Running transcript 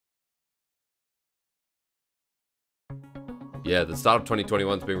yeah, the start of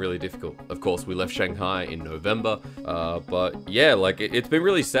 2021's been really difficult. Of course, we left Shanghai in November, but yeah, like it's been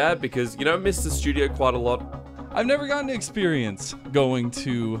really sad because, you know, I missed the studio quite a lot. I've never gotten to experience going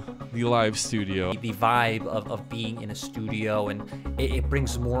to the live studio. The vibe of being in a studio, and it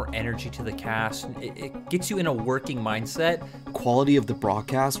brings more energy to the cast. It gets you in a working mindset. Quality of the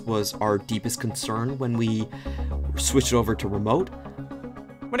broadcast was our deepest concern when we switched over to remote.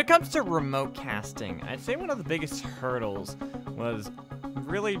 When it comes to remote casting, I'd say one of the biggest hurdles was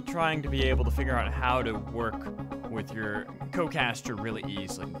really trying to be able to figure out how to work with your co-caster really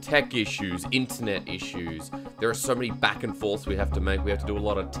easily. Tech issues, internet issues. There are so many back and forths we have to make. We have to do a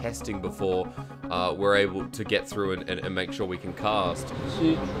lot of testing before we're able to get through and make sure we can cast.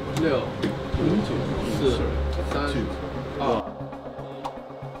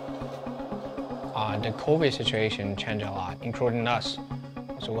 7、6、5、4、3、2。 The COVID situation changed a lot, including us.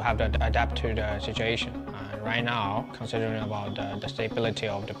 So we have to adapt to the situation. Right now, considering about the stability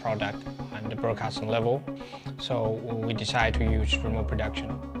of the product and the broadcasting level, so we decide to use remote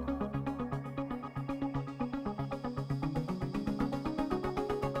production.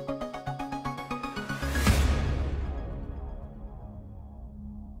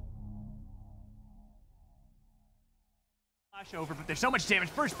 Over, but there's so much damage.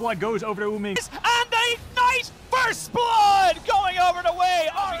 First blood goes over to Uming. And they ignite! First blood going over to Wei.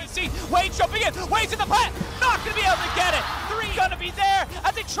 RNC, Wei jumping in. Wei's in the plant. Not going to be able to get it. 3 going to be there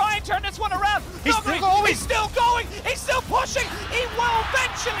as they try and turn this one around. He's still going. He's still going. He's still pushing. He will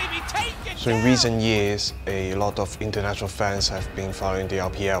eventually be taken So in recent years, a lot of international fans have been following the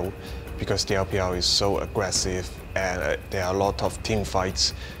LPL because the LPL is so aggressive and there are a lot of team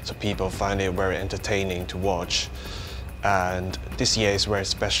fights, so people find it very entertaining to watch. And this year is very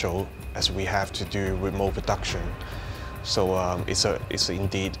special as we have to do remote production. So it's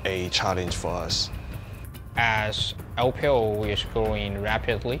indeed a challenge for us. As LPL is growing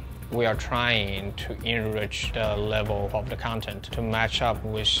rapidly, we are trying to enrich the level of the content to match up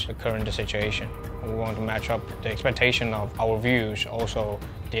with the current situation. We want to match up the expectation of our viewers, also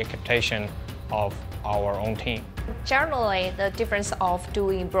the expectation of our own team. Generally, the difference of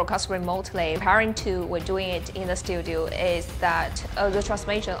doing broadcast remotely comparing to when doing it in the studio is that the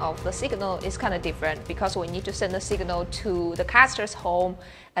transmission of the signal is kind of different because we need to send the signal to the caster's home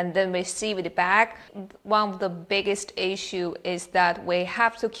and then receive it back. One of the biggest issue is that we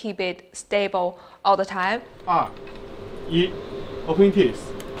have to keep it stable all the time. 2、1 ，Open Teams，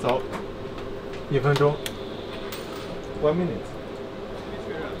 走，1分钟 ，1 minute。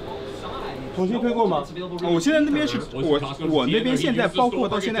 重新推过吗？我现在那边是我那边现在包括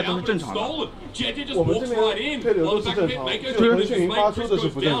到现在都是正常的。我们这边推流都是正常，就是腾讯云发出的是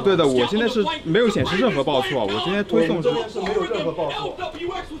不正常。对的，我现在是没有显示任何报错，我今天推送是没有任何报错。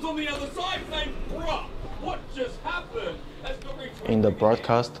In the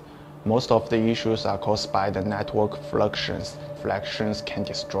broadcast, most of the issues are caused by the network fluctuations. Fluctuations can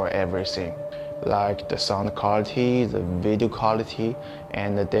destroy everything, like the sound quality, the video quality,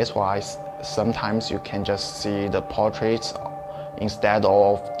 and that's why sometimes you can just see the portraits instead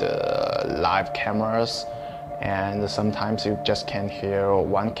of the live cameras, and sometimes you just can hear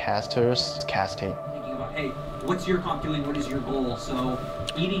one caster's casting. Thinking about, hey, what's your comp doing? What is your goal? So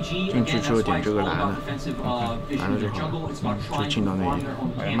EDG, again, that's why it's all about defensive vision of their jungle. It's about trying to farm their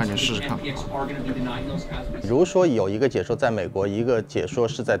own camps. The MPX are going to be denying those aspects. 如说有一个解说在美国，一个解说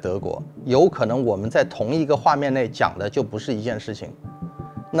是在德国，有可能我们在同一个画面内讲的就不是一件事情。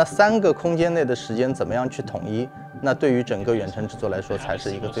那3个空间内的时间怎么样去统一？那对于整个远程制作来说，才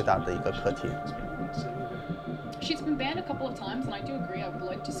是一个最大的一个课题。 She's been banned a couple of times, and I do agree. I would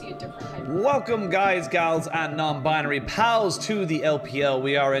like to see a different type. Welcome, guys, gals, and non-binary pals to the LPL.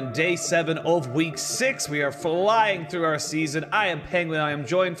 We are in day 7 of week 6. We are flying through our season. I am Penguin. I am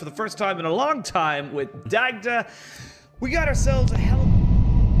joined for the first time in a long time with Dagda. We got ourselves a hell.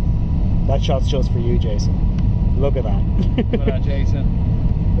 That shot's just for you, Jason. Look at that. Look at that, Jason.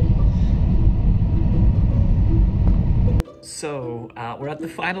 So, we're at the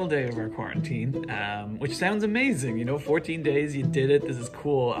final day of our quarantine, which sounds amazing, you know, 14 days, you did it, this is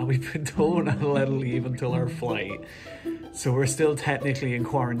cool, and we've been told we're not allowed to leave until our flight. So we're still technically in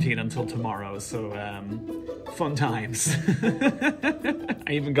quarantine until tomorrow, so, fun times.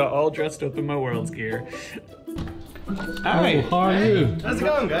 I even got all dressed up in my Worlds gear. Hi. How are you? How's it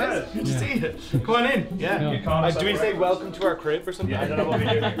going, guys? Good to see you. Come on in. Yeah. Do we say welcome to our crib or something? I don't know what we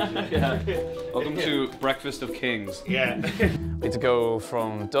do. Yeah. Welcome to Breakfast of Kings. Yeah. We had to go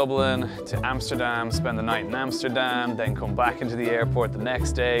from Dublin to Amsterdam, spend the night in Amsterdam, then come back into the airport the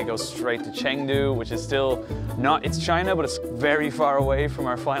next day, go straight to Chengdu, which is still not, it's China, but it's very far away from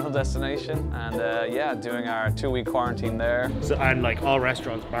our final destination. And yeah, doing our 2-week quarantine there. So, and like all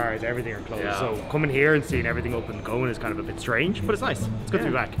restaurants, bars, everything are closed. Yeah. So coming here and seeing everything up and going is kind of a bit strange, but it's nice. It's good to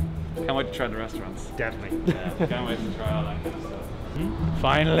be back. Can't wait to try the restaurants. Definitely. Yeah, can't wait to try all that kind of stuff.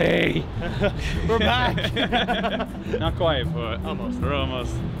 Finally! We're back! Not quite, but almost. We're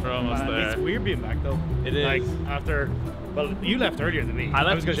almost there. It's weird being back though. It is. Like after, well, you left earlier than me. I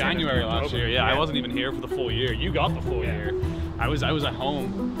left in gonna say January last year. Yeah, I wasn't even here for the full year. You got the full year. I was at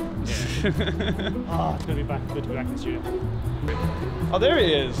home. Yeah. Oh, it's good to be back. Good to be back in the studio. Oh, there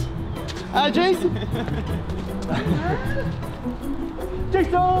he is. Jason!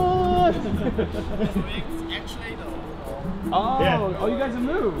 Jason! Oh, yeah. Oh, you guys have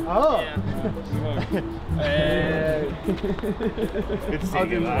moved. Oh. Yeah. Hey. Good to see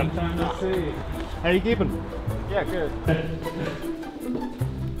you, man. Long time to see. How you keeping? Yeah, good.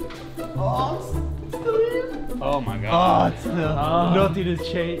 Oh, it's still here. Oh my god. Oh, it's still. Nothing has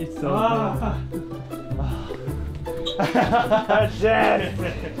changed. It's so good.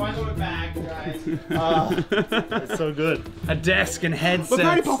 Yes. Finally we're back, guys. It's so good. A desk and headsets. My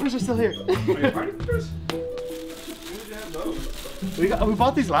party poppers are still here. Oh, your party poppers? When did you have those? We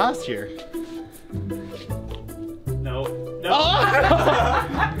bought these last year. No.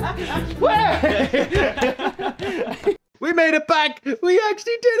 Where? We made it back! We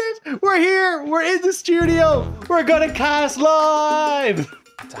actually did it! We're here! We're in the studio! We're gonna cast live!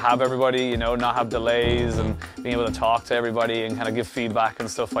 To have everybody, you know, not have delays and being able to talk to everybody and kind of give feedback and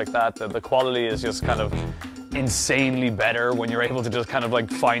stuff like that, the quality is just kind of insanely better when you're able to just kind of like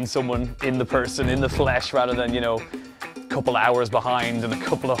find someone in the person, in the flesh, rather than, you know, a couple hours behind and a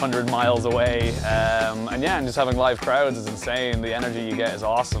couple of 100 miles away. And yeah, and just having live crowds is insane. The energy you get is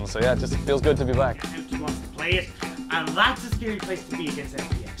awesome. So yeah, it just feels good to be back. Empty wants to play it, and that's a scary place to be against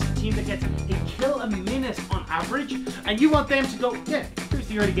LPX. A team that gets a kill a minute on average, and you want them to go, yeah, here's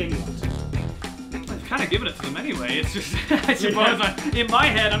the early game you want. I've kind of given it to them anyway. It's just, I suppose, in my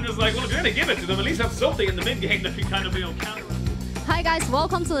head, I'm just like, well, if you're going to give it to them, at least have something in the mid game that can kind of be on counter. Hi guys,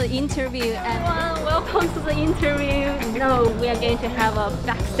 welcome to the interview. Everyone, welcome to the interview. Now we are going to have a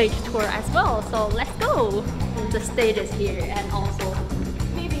backstage tour as well, so let's go. The stage is here, and also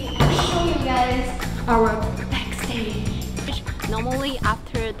maybe I'll show you guys our backstage. Normally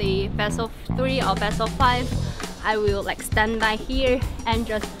after the best of 3 or best of 5, I will like stand by here and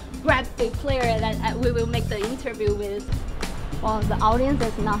just grab the player that we will make the interview with. Well, the audience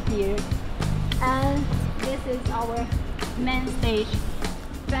is not here. And this is our main stage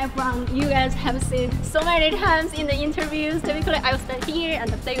background. You guys have seen so many times in the interviews. Typically I will stand here and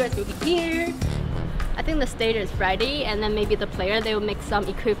the players will be here. I think the stage is ready, and then maybe the player, they will make some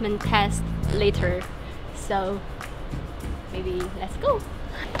equipment test later. So maybe let's go.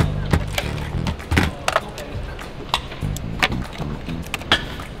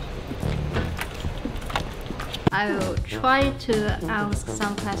 I will try to ask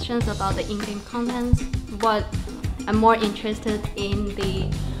some questions about the in-game content, but I'm more interested in the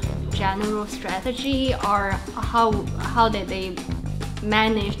general strategy, or how did they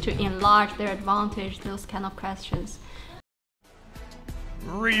manage to enlarge their advantage, those kind of questions.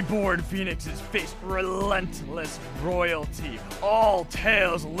 Reborn Phoenixes face relentless royalty. All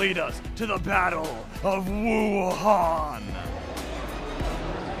tales lead us to the Battle of Wuhan.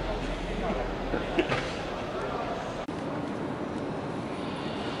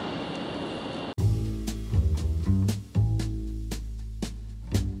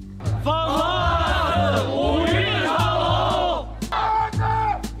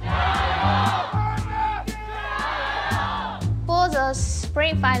 For the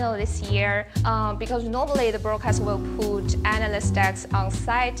spring final this year, because normally the broadcast will put analyst decks on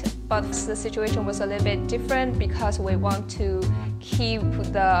site, but the situation was a little bit different because we want to keep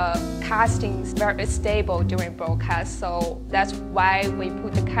the castings very stable during broadcast. So that's why we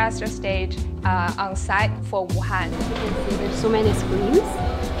put the caster stage on site for Wuhan. You can see there's so many screens,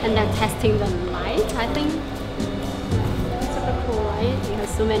 and then testing the light. I think it's super cool, right? You have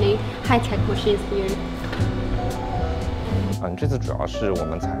so many high-tech machines here. 这次主要是我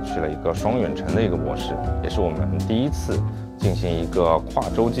们采取了一个双远程的一个模式，也是我们第一次进行一个跨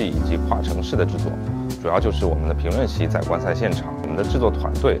洲际以及跨城市的制作。主要就是我们的评论席在观赛现场，我们的制作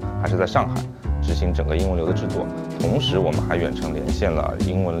团队还是在上海，执行整个英文流的制作。同时，我们还远程连线了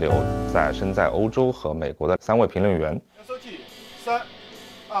英文流身在欧洲和美国的3位评论员。SOT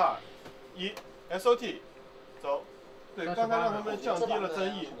 3、2、1 ，SOT 走。对，刚才让他们降低了增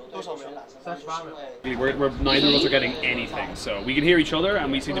益多少秒？38秒。We're neither of us are getting anything, so we can hear each other and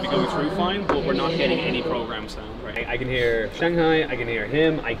we seem to be going through fine, but we're not getting any program sound. Right? I can hear Shanghai, I can hear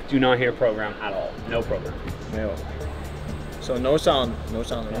him. I do not hear program at all. No program. No. So no sound.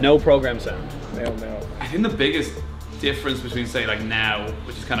 No program sound. No. I think the biggest difference between, say, like now,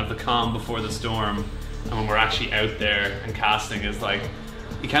 which is kind of the calm before the storm, and when we're actually out there and casting, is like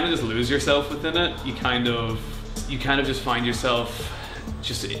you kind of just lose yourself within it. You kind of just find yourself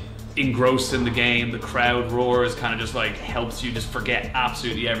just engrossed in the game. The crowd roars kind of just like helps you just forget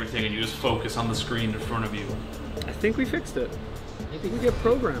absolutely everything, and you just focus on the screen in front of you. I think we fixed it. I think we get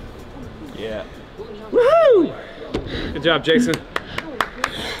program. Yeah. Woohoo! Good job, Jason.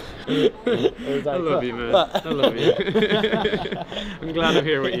 I love you, man. I love you. I'm glad I'm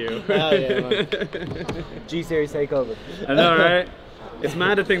here with you. Oh, yeah, man. G-Series takeover. I know, right? It's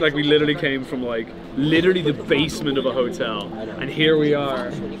mad to think like we literally came from like literally the basement of a hotel, and here we are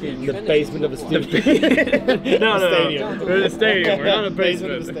in the basement of a stadium. No, we're in a stadium. We're not a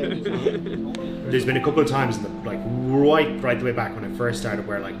basement. There's been a couple of times, like right the way back when I first started,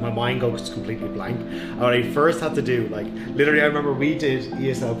 where like my mind goes completely blank. And what I first had to do, like literally, I remember we did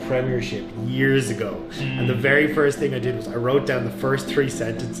ESL Premiership years ago, and the very first thing I did was I wrote down the first 3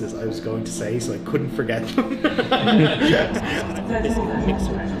 sentences I was going to say, so I couldn't forget them.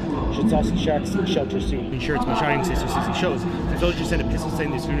 Should Sharks shelter soon. Shirts by Shining Sisters season shows. The soldiers send a pistol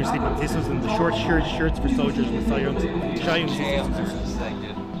saying the sooners sleep on pistols, and the short shirts for soldiers with Shining Sisters.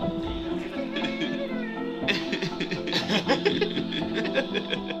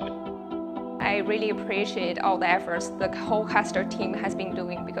 I really appreciate all the efforts the whole caster team has been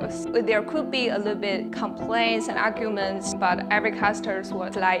doing, because there could be a little bit complaints and arguments, but every caster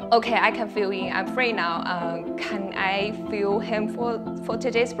was like, okay, I can fill in, I'm free now. Can I fill him for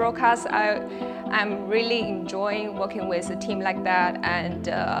today's broadcast? I'm really enjoying working with a team like that, and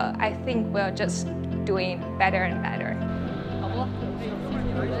I think we're just doing better and better.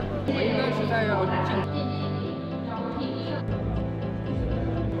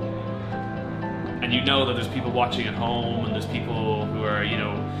 And you know that there's people watching at home, and there's people who are, you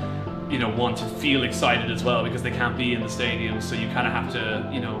know, want to feel excited as well because they can't be in the stadium. So you kind of have to,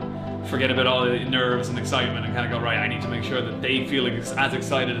 you know, forget about all the nerves and excitement and kind of go, right, I need to make sure that they feel as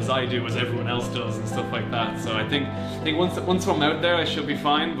excited as I do, as everyone else does, and stuff like that. So I think once I'm out there, I should be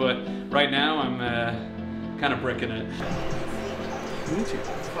fine. But right now, I'm kind of bricking it. 5,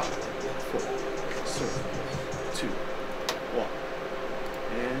 4, 3, 2, 1,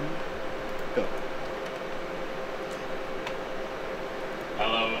 and go.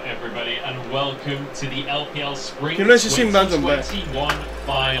 Hello everybody and welcome to the LPL Spring 2021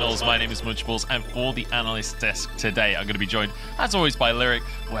 Finals. My name is Munchables, and for the analyst desk today I'm going to be joined as always by Lyric.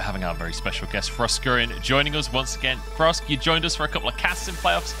 We're having our very special guest Froskurin joining us once again. Frosk, you joined us for a couple of casts in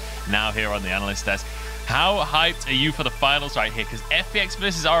playoffs, now here on the analyst desk. How hyped are you for the finals right here? Because FPX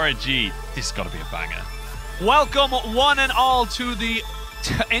versus RNG, this has got to be a banger. Welcome one and all to the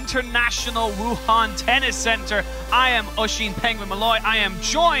International Wuhan Tennis Center. I am Oisin Penguin Malloy. I am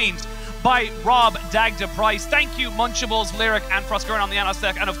joined by Rob Dagda Price. Thank you, Munchables, Lyric, and Froskurin on the analyst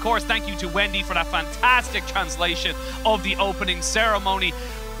deck. And of course, thank you to Wendy for that fantastic translation of the opening ceremony.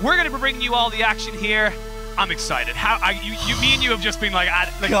 We're going to be bringing you all the action here. I'm excited. Me and you have just been like at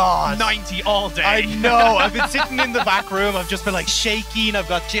like God. 90 all day. I know. I've been sitting in the back room. I've just been like shaking. I've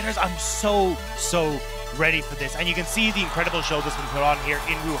got jitters. I'm so ready for this, and you can see the incredible show that's been put on here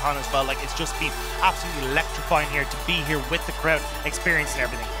in Wuhan as well. Like, it's just been absolutely electrifying here to be here with the crowd, experiencing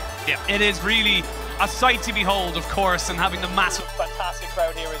everything. Yeah, it is really a sight to behold, of course, and having the massive, fantastic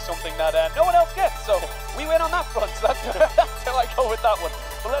crowd here is something that no one else gets. So we win on that front. So that's how I go with that one.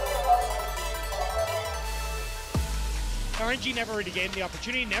 But RNG never really gave him the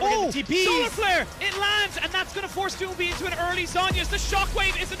opportunity, never get the TP. Solar Flare! It lands, and that's going to force Doomby into an early Zhonya's. The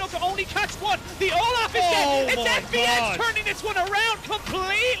Shockwave is enough to only catch one. The Olaf is dead. It's FPX turning this one around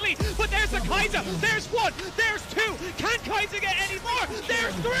completely. But there's the Kaiser. There's one. There's two. Can Kaiser get any more?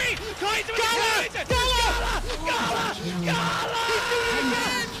 There's three. Kaiser with Kaiser. Gala!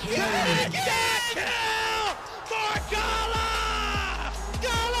 Kill for Gala!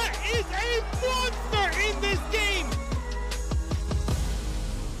 Gala is a monster in this game.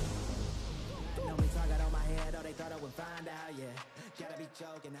 Find out, yeah. Gotta be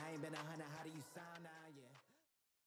joking, I ain't been 100, how do you sound now?